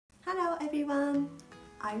everyone!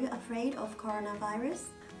 Are you afraid of coronavirus?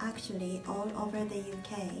 Actually, all over the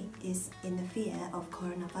UK is in the fear of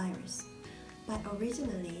coronavirus. But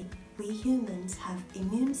originally, we humans have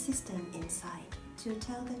immune system inside. To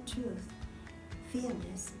tell the truth,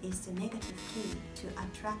 fearness is the negative key to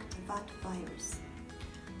attract that virus.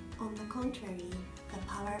 On the contrary, the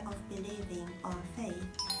power of believing or faith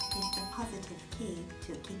is the positive key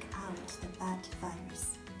to kick out the bad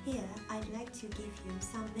virus. Here, I'd like to give you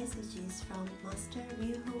some messages from Master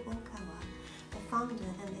Ryuho Okawa, the founder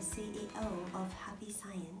and the CEO of Happy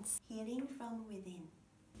Science, Healing from Within.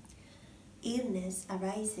 Illness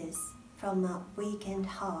arises from a weakened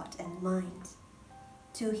heart and mind.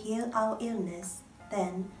 To heal our illness,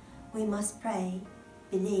 then, we must pray,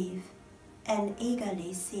 believe, and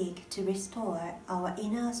eagerly seek to restore our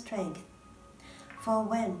inner strength. For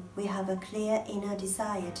when we have a clear inner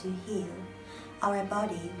desire to heal, our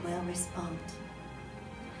body will respond.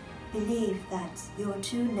 Believe that your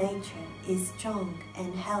true nature is strong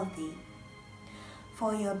and healthy.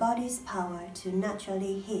 For your body's power to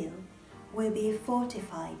naturally heal will be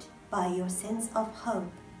fortified by your sense of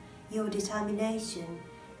hope, your determination,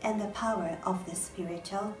 and the power of the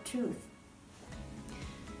spiritual truth.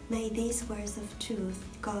 May these words of truth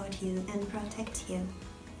guard you and protect you.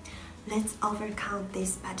 Let's overcome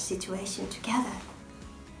this bad situation together.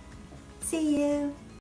 See you!